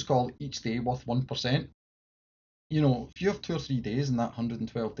let's just call each day worth 1%. if you have 2 or 3 days in that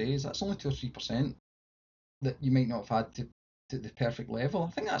 112 days, that's only 2 or 3% that you might not have had to the perfect level.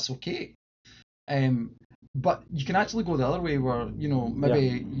 I think that's okay. Um, but you can actually go the other way where, Yeah,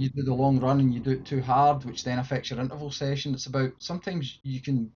 maybe you do the long run and you do it too hard, which then affects your interval session. It's about sometimes you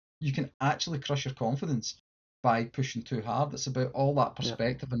can actually crush your confidence by pushing too hard. It's about all that yeah,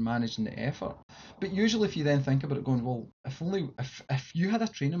 perspective and managing the effort. But usually if you then think about it going, well, if you had a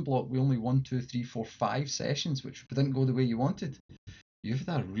training block with only 1, 2, 3, 4, 5 sessions, which didn't go the way you wanted, you've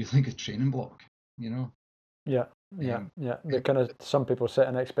had a really good training block, you know. yeah, yeah, Um, yeah. They it, kind of some people set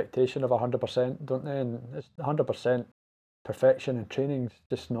an expectation of 100%, don't they? And it's 100% perfection in training's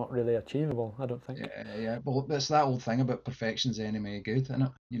just not really achievable, I don't think. yeah, well, it's that old thing about perfection's the enemy of good, isn't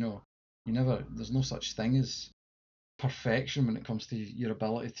it? There's no such thing as perfection when it comes to your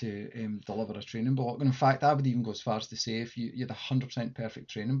ability to deliver a training block. And in fact, I would even go as far as to say if you had a 100%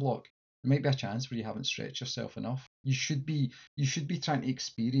 perfect training block, there might be a chance where you haven't stretched yourself enough. You should be trying to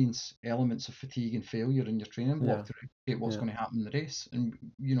experience elements of fatigue and failure in your training Yeah, block to replicate what's yeah, going to happen in the race. And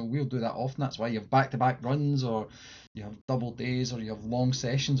we'll do that often. That's why you have back-to-back runs, or you have double days, or you have long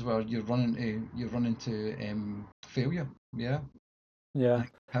sessions where you run into failure. Yeah, I yeah.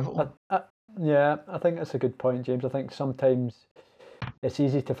 think pivotal. I, I, yeah, I think that's a good point, James. I think sometimes it's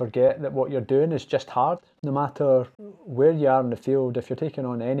easy to forget that what you're doing is just hard. No matter where you are in the field, if you're taking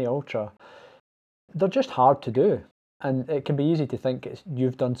on any ultra, they're just hard to do. And it can be easy to think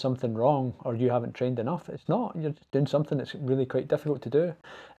you've done something wrong or you haven't trained enough. It's not. You're just doing something that's really quite difficult to do.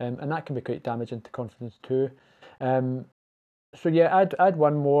 And that can be quite damaging to confidence too. Um, so yeah, add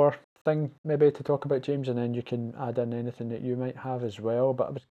one more thing maybe to talk about, James, and then you can add in anything that you might have as well. But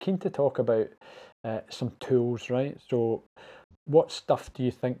I was keen to talk about some tools, right? So what stuff do you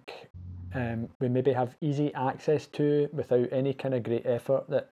think we maybe have easy access to without any kind of great effort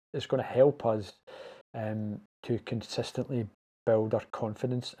that is going to help us to consistently build our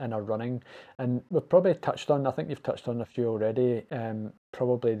confidence in our running? And we've probably touched on, I think you've touched on a few already.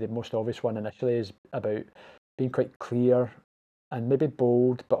 Probably the most obvious one initially is about being quite clear and maybe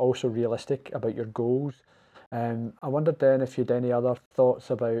bold, but also realistic about your goals. I wondered then if you had any other thoughts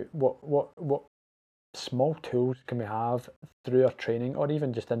about what small tools can we have through our training or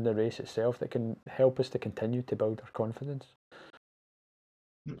even just in the race itself that can help us to continue to build our confidence?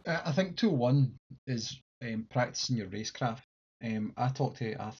 I think tool one is practicing your racecraft. I talk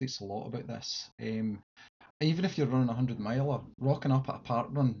to athletes a lot about this. Even if you're running a 100 miler, rocking up at a park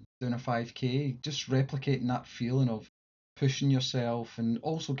run, doing a 5K, just replicating that feeling of pushing yourself and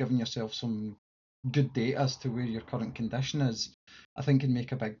also giving yourself some good data as to where your current condition is, I think can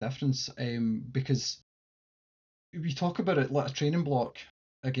make a big difference. Because we talk about it like a training block.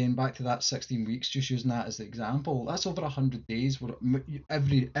 Again, back to that 16 weeks, just using that as the example. That's over 100 days where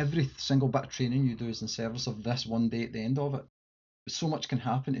every single bit of training you do is in service of this one day at the end of it. But so much can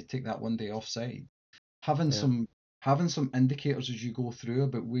happen to take that one day offside. Having Yeah, some having some indicators as you go through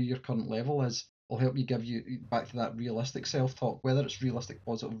about where your current level is will help you give you back to that realistic self-talk. Whether it's realistic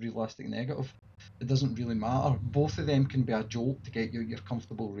positive, realistic negative, it doesn't really matter. Both of them can be a jolt to get you your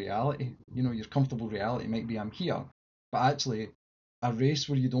comfortable reality. Your comfortable reality might be I'm here, but actually a race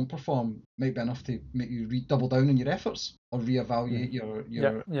where you don't perform might be enough to make you double down on your efforts or mm, reevaluate your yeah,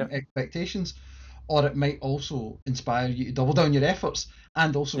 your yeah, expectations, or it might also inspire you to double down your efforts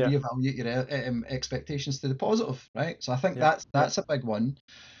and also yeah, reevaluate your expectations to the positive, right? So I think yeah, that's yeah, that's a big one.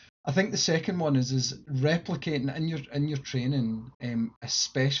 I think the second one is replicating in your training,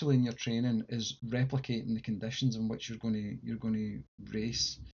 especially in your training, is replicating the conditions in which you're going to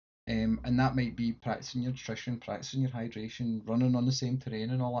race, and that might be practicing your nutrition, practicing your hydration, running on the same terrain,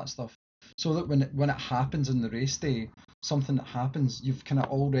 and all that stuff. So that when it happens in the race day, something that happens, you've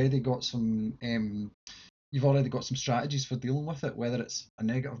already got some strategies for dealing with it, whether it's a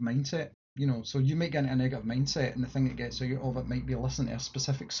negative mindset. So you might get into a negative mindset, and the thing that gets you out of it might be listening to a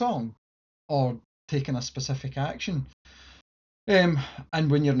specific song or taking a specific action. Um, and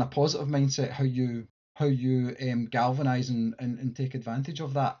when you're in a positive mindset, how you galvanize and take advantage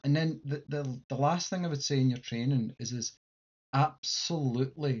of that. And then the last thing I would say in your training is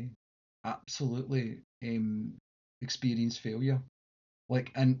absolutely, absolutely experience failure,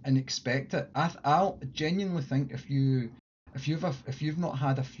 like, and expect it. I'll genuinely think if you've not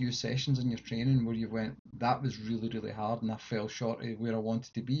had a few sessions in your training where you went, that was really really hard and I fell short of where I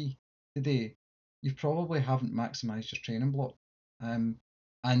wanted to be today, you probably haven't maximised your training block.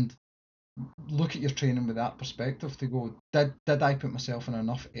 And look at your training with that perspective to go, did I put myself in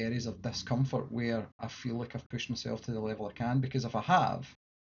enough areas of discomfort where I feel like I've pushed myself to the level I can? Because if I have,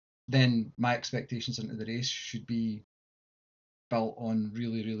 then my expectations into the race should be built on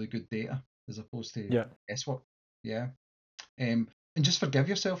really, really good data as opposed to yeah. guesswork. Yeah. And just forgive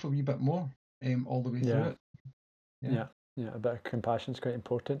yourself a wee bit more all the way through Yeah, it. Yeah. yeah, yeah. A bit of compassion is quite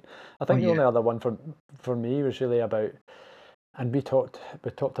important. I Oh think the yeah. only other one for me was really about, and we talked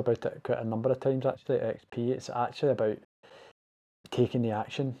about it quite a number of times actually at XP. It's actually about taking the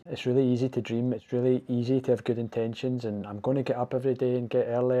action. It's really easy to dream. It's really easy to have good intentions, and I'm going to get up every day and get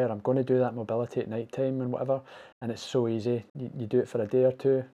earlier. I'm going to do that mobility at night time and whatever. And it's so easy. You do it for a day or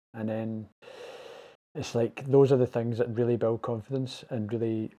two, and then it's like those are the things that really build confidence and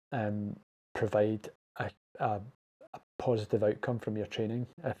really provide a positive outcome from your training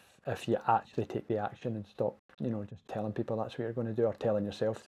if you actually take the action and stop just telling people that's what you're going to do, or telling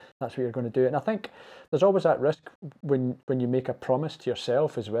yourself that's what you're going to do. And I think there's always that risk when you make a promise to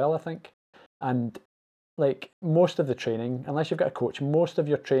yourself as well, I think. And like most of the training, unless you've got a coach, most of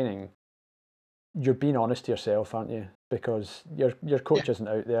your training you're being honest to yourself, aren't you? Because your Yeah. coach isn't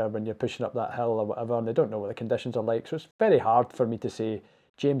out there when you're pushing up that hill or whatever, and they don't know what the conditions are like. So it's very hard for me to say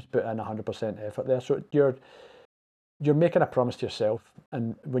James put in 100% effort there. So you're making a promise to yourself,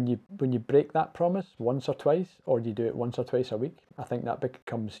 and when you break that promise once or twice, or you do it once or twice a week, I think that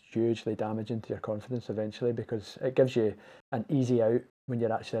becomes hugely damaging to your confidence eventually, because it gives you an easy out when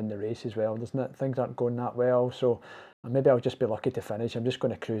you're actually in the race as well, doesn't it? Things aren't going that well, so maybe I'll just be lucky to finish. I'm just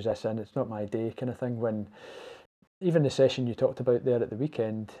going to cruise this in. It's not my day, kind of thing. When even the session you talked about there at the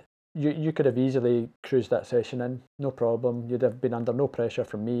weekend, you could have easily cruised that session in, no problem. You'd have been under no pressure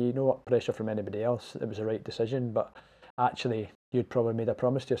from me, no pressure from anybody else. It was the right decision, but actually you'd probably made a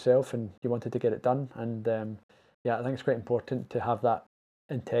promise to yourself and you wanted to get it done. And yeah, I think it's quite important to have that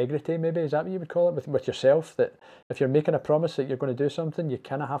integrity, maybe, is that what you would call it, with yourself, that if you're making a promise that you're going to do something, you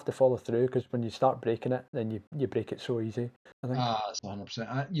kind of have to follow through, because when you start breaking it, then you break it so easy, I think. That's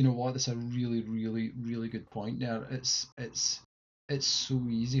 100%. You know what? That's a really, really, really good point there. It's so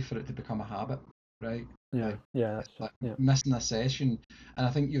easy for it to become a habit, right? Yeah, Like, yeah, that's like yeah. missing a session. And I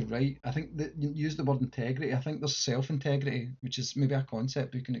think you're right. I think that you use the word integrity. I think there's self-integrity, which is maybe a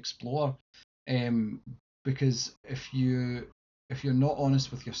concept we can explore. Um, because if you're not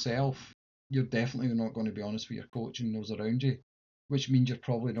honest with yourself, you're definitely not going to be honest with your coach and those around you, which means you're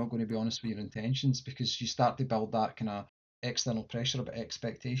probably not going to be honest with your intentions, because you start to build that kind of external pressure about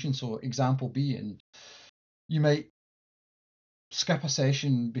expectation. So example being, you might skip a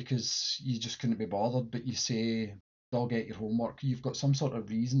session because you just couldn't be bothered, but you say, "I'll get your homework." You've got some sort of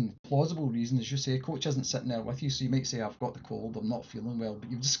reason, plausible reason, as you say. Coach isn't sitting there with you, so you might say, "I've got the cold, I'm not feeling well," but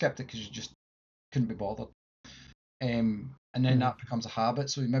you've just skipped it because you just couldn't be bothered. And then Mm, that becomes a habit.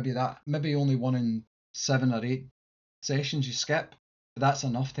 So maybe only 1 in 7 or 8 sessions you skip, but that's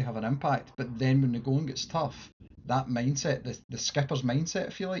enough to have an impact. But then when the going gets tough, that mindset, the skipper's mindset,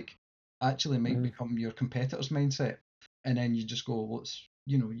 if you like, actually might mm, become your competitor's mindset, and then you just go, what's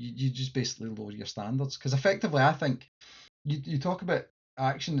you just basically lower your standards, because effectively, I think you talk about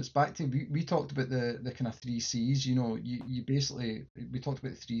action. It's back to we talked about the kind of three C's. You basically we talked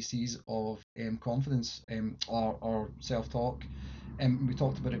about the three C's of confidence, or self talk. And we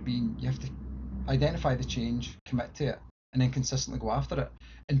talked about it being, you have to identify the change, commit to it, and then consistently go after it.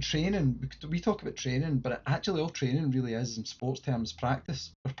 And training, we talk about training, but actually all training really is, in sports terms,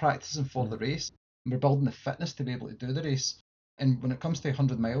 practice. We're practicing for the mm, race, and we're building the fitness to be able to do the race. And when it comes to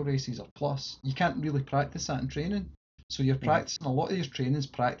 100-mile races or plus, you can't really practice that in training. So you're mm. practicing, a lot of your training is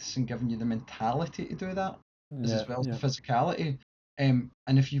practicing giving you the mentality to do that, as Yeah, well as the yeah, physicality. And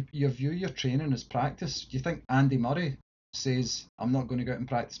if you view your training as practice, do you think Andy Murray says, "I'm not going to go out and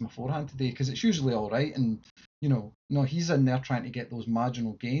practice my forehand today," because it's usually all right? And no, he's in there trying to get those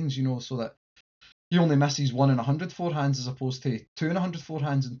marginal gains, so that he only misses 1 in 100 forehands, as opposed to 2 in 100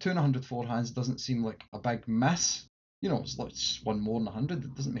 forehands, and 2 in 100 forehands doesn't seem like a big miss. It's like one more than 100.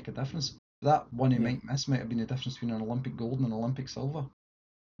 It doesn't make a difference. That one he yeah, might miss might have been the difference between an Olympic gold and an Olympic silver.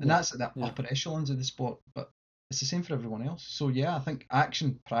 And yeah, that's at the yeah. upper echelons of the sport, but it's the same for everyone else. So yeah, I think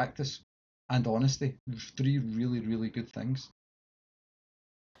action, practice, and honesty, three really, really good things.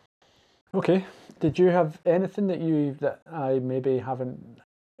 Okay. Did you have anything that I maybe haven't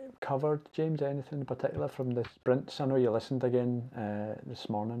covered, James? Anything in particular from the sprints? I know you listened again this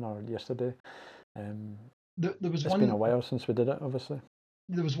morning or yesterday. Um, There was it's been a one while since we did it, obviously.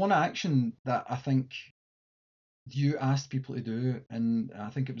 there was one action that I think you asked people to do, and I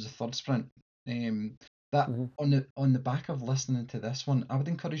think it was a third sprint. Um, that Hmm. on the back of listening to this one, I would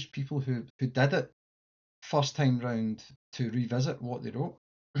encourage people who did it first time round to revisit what they wrote,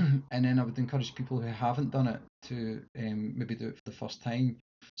 and then I would encourage people who haven't done it to maybe do it for the first time.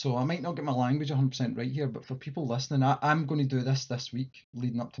 So I might not get my language 100% right here, but for people listening, I'm going to do this week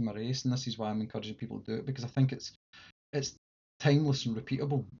leading up to my race, and this is why I'm encouraging people to do it, because I think it's timeless and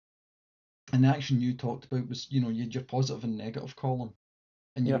repeatable. And the action you talked about was, you had your positive and negative column,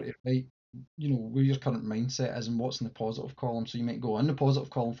 and you Yeah. were to write, where your current mindset is and what's in the positive column. So you might go, in the positive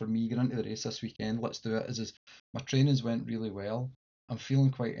column for me, going into the race this weekend, let's do it, is my trainings went really well. I'm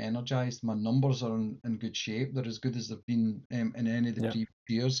feeling quite energised. My numbers are in good shape. They're as good as they've been in any of the previous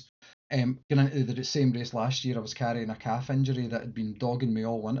years. Going into the same race last year, I was carrying a calf injury that had been dogging me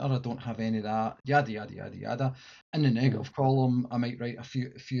all winter. I don't have any of that. Yada yada yada yada. In the negative column, I might write a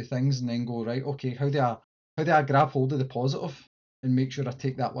few things and then go, right, okay, how do I grab hold of the positive and make sure I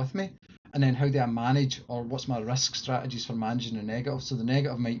take that with me? And then how do I manage, or what's my risk strategies for managing the negative? So the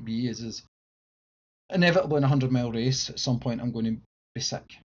negative might be is inevitably in a 100-mile race at some point I'm going to be sick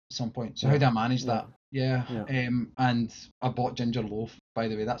at some point. So how do I manage that? Yeah. And I bought ginger loaf, by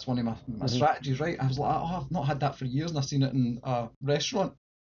the way. That's one of my strategies, right? I was like, oh, I've not had that for years, and I've seen it in a restaurant.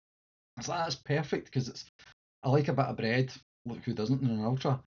 I was like, that's perfect, because I like a bit of bread. Look, who doesn't in an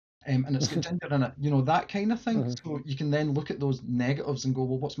ultra? And it's got ginger in it, that kind of thing. So you can then look at those negatives and go,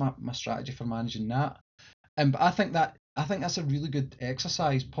 well, what's my strategy for managing that? But I think that's a really good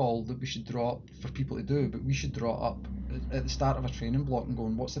exercise, Paul, that we should draw up for people to do. But we should draw it up at the start of a training block and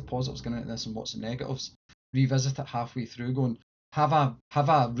going, what's the positives going into this and what's the negatives? Revisit it halfway through, going, have I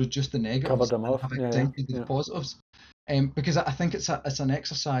reduced the negatives Covered them and off. have I accentuated the positives? Because I think it's an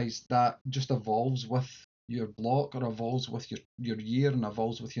exercise that just evolves with your block, or evolves with your year, and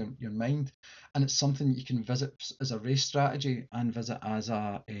evolves with your mind, and it's something that you can visit as a race strategy and visit as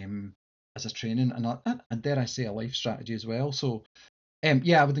a training and dare I say a life strategy as well. So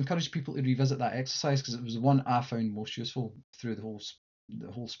I would encourage people to revisit that exercise, because it was the one I found most useful through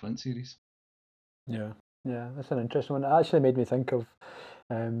the whole sprint series. Yeah, that's an interesting one. It actually made me think of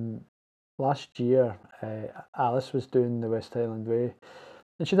last year. Alice was doing the West Highland Way,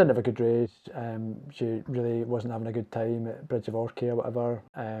 and she didn't have a good race. She really wasn't having a good time at Bridge of Orchy or whatever.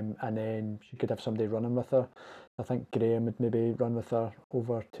 And then she could have somebody running with her. I think Graham would maybe run with her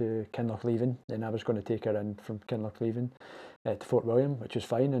over to Kinlochleven. Then I was going to take her in from Kinlochleven to Fort William, which was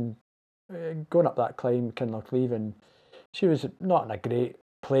fine. And going up that climb, Kinlochleven, she was not in a great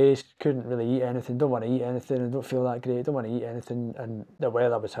place, couldn't really eat anything, don't want to eat anything, and don't feel that great, don't want to eat anything, and the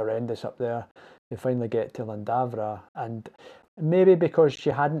weather was horrendous up there. We finally get to Llandaffra, and maybe because she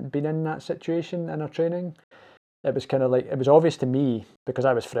hadn't been in that situation in her training, it was kind of like, it was obvious to me, because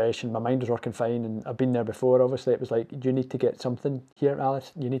I was fresh and my mind was working fine and I've been there before, obviously. It was like, you need to get something here,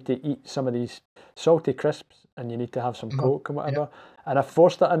 Alice. You need to eat some of these salty crisps and you need to have some Coke and whatever. And I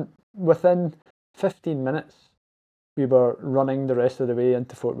forced it in. Within 15 minutes, we were running the rest of the way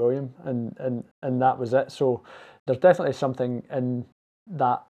into Fort William, and that was it. So there's definitely something in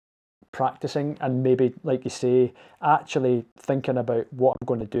that, practicing, and maybe, like you say, actually thinking about what I'm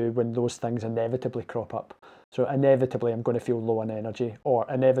going to do when those things inevitably crop up. So inevitably I'm going to feel low on energy, or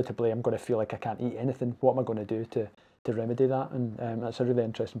inevitably I'm going to feel like I can't eat anything. What am I going to do to remedy that? And that's a really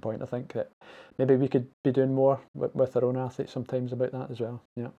interesting point. I think that maybe we could be doing more with our own athletes sometimes about that as well.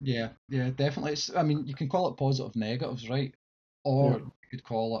 Yeah, definitely. I mean, you can call it positive negatives, right? Or you could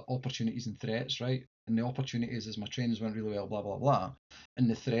call it opportunities and threats, right? And the opportunities is my trainings went really well, blah blah blah. And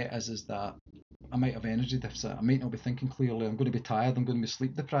the threat is that I might have energy deficit. I might not be thinking clearly. I'm going to be tired. I'm going to be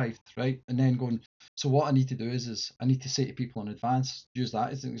sleep deprived, right? And then going. So what I need to do is I need to say to people in advance. Use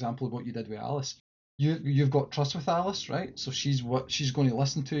that as an example of what you did with Alice. You've got trust with Alice, right? So she's going to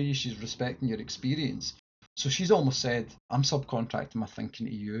listen to you. She's respecting your experience. So she's almost said, I'm subcontracting my thinking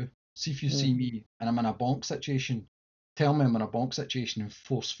to you. See if you see me and I'm in a bonk situation, tell me I'm in a bonk situation and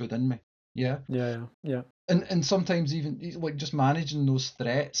force food in me. Yeah. Yeah. And sometimes even like just managing those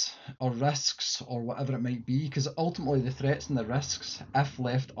threats or risks or whatever it might be, because ultimately the threats and the risks, if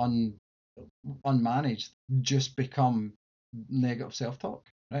left unmanaged, just become negative self-talk,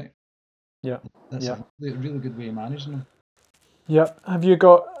 right? Yeah. That's a really good way of managing them. Yeah. Have you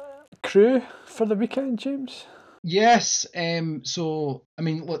got crew for the weekend, James? Yes. So I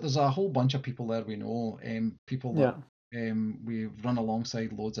mean, look, there's a whole bunch of people there we know. People that we've run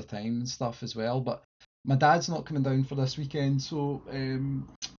alongside loads of time and stuff as well. But my dad's not coming down for this weekend, so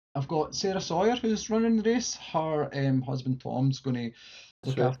I've got Sarah Sawyer who's running the race. Her husband Tom's going to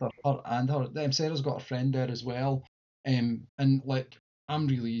look after her and her. Sarah's got a friend there as well. And like, I'm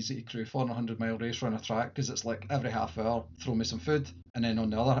really easy to crew for a 100-mile race around a track, because it's like every half hour throw me some food, and then on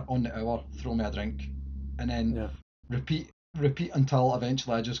the hour throw me a drink, and then repeat until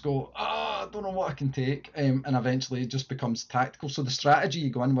eventually I just go, I don't know what I can take, and eventually it just becomes tactical. So the strategy you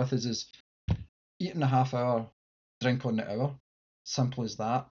go in with is eat in a half hour, drink on the hour. Simple as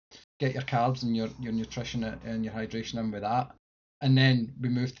that. Get your carbs and your nutrition and your hydration in with that. And then we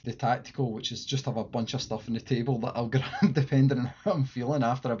move to the tactical, which is just have a bunch of stuff on the table that I'll grab depending on how I'm feeling.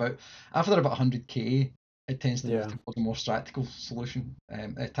 After about 100k, it tends to move Yeah, towards a more tactical solution. A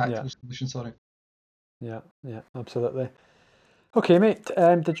yeah, tactical solution, sorry. yeah, yeah, absolutely. Okay, mate.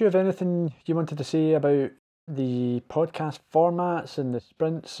 Did you have anything you wanted to say about the podcast formats and the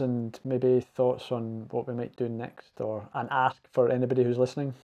sprints, and maybe thoughts on what we might do next, or an ask for anybody who's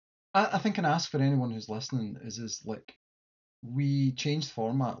listening? I think an ask for anyone who's listening is like we changed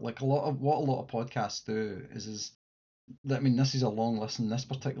format. Like a lot of podcasts do is I mean, this is a long listen. This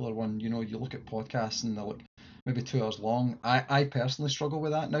particular one, you know, you look at podcasts and they're like maybe 2 hours long. I personally struggle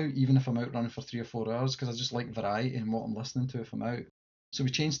with that now, even if I'm out running for 3 or 4 hours, because I just like variety in what I'm listening to if I'm out. So we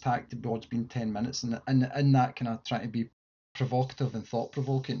changed tack to Bod's been 10 minutes, and in that kind of trying to be provocative and thought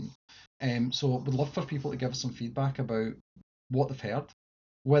provoking. So we'd love for people to give us some feedback about what they've heard,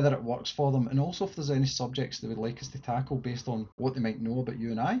 whether it works for them, and also if there's any subjects they would like us to tackle based on what they might know about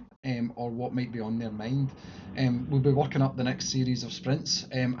you and I, or what might be on their mind. We'll be working up the next series of sprints,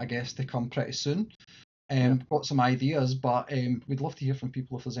 I guess, to come pretty soon. Yeah. Got some ideas, but we'd love to hear from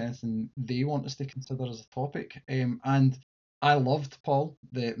people if there's anything they want us to consider as a topic. And I loved, Paul,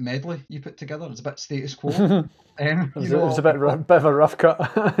 the medley you put together. It's a bit status quo. It You was, it was a know, bit, bit of a rough cut.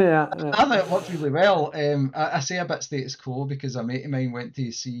 Yeah, yeah. I thought it worked really well. I say a bit status quo because a mate of mine went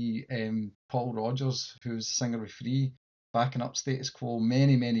to see Paul Rogers, who's the singer of Free, backing up Status Quo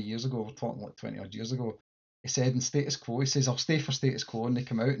many, many years ago. We're talking like 20 odd years ago. He said in Status Quo, he says, I'll stay for Status Quo. And they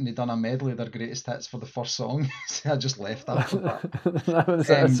come out and they done a medley of their greatest hits for the first song. So I just left after that.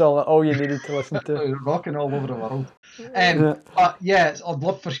 That's Um, all you needed to listen to. Rocking all over the world. Yeah. But yeah, I'd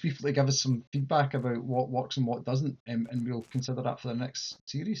love for people to give us some feedback about what works and what doesn't, and we'll consider that for the next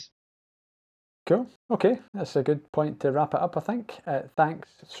series. Cool. Okay, that's a good point to wrap it up, I think. Thanks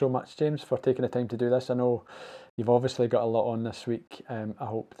so much, James, for taking the time to do this. I know you've obviously got a lot on this week. I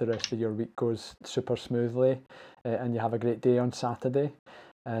hope the rest of your week goes super smoothly, and you have a great day on Saturday.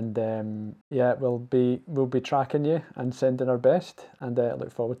 And yeah, we'll be tracking you and sending our best. And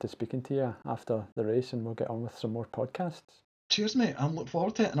look forward to speaking to you after the race, and we'll get on with some more podcasts. Cheers, mate. I'm looking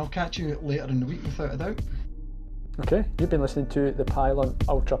forward to it, and I'll catch you later in the week without a doubt. Okay, you've been listening to the Pylon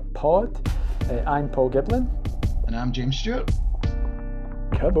Ultra Pod. I'm Paul Giblin. And I'm James Stewart.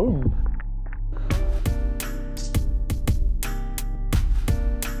 Kaboom!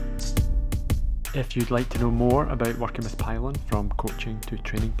 If you'd like to know more about working with Pylon, from coaching to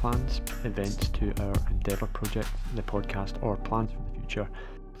training plans, events to our Endeavour project, the podcast, or plans for the future,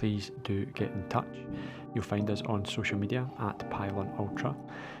 please do get in touch. You'll find us on social media at Pylon Ultra.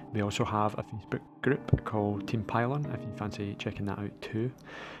 We also have a Facebook group called Team Pylon if you fancy checking that out too.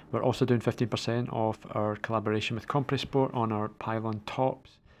 We're also doing 15% off our collaboration with Compressport on our Pylon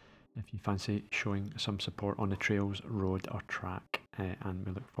tops if you fancy showing some support on the trails, road or track. And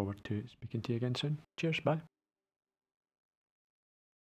we look forward to speaking to you again soon. Cheers, bye.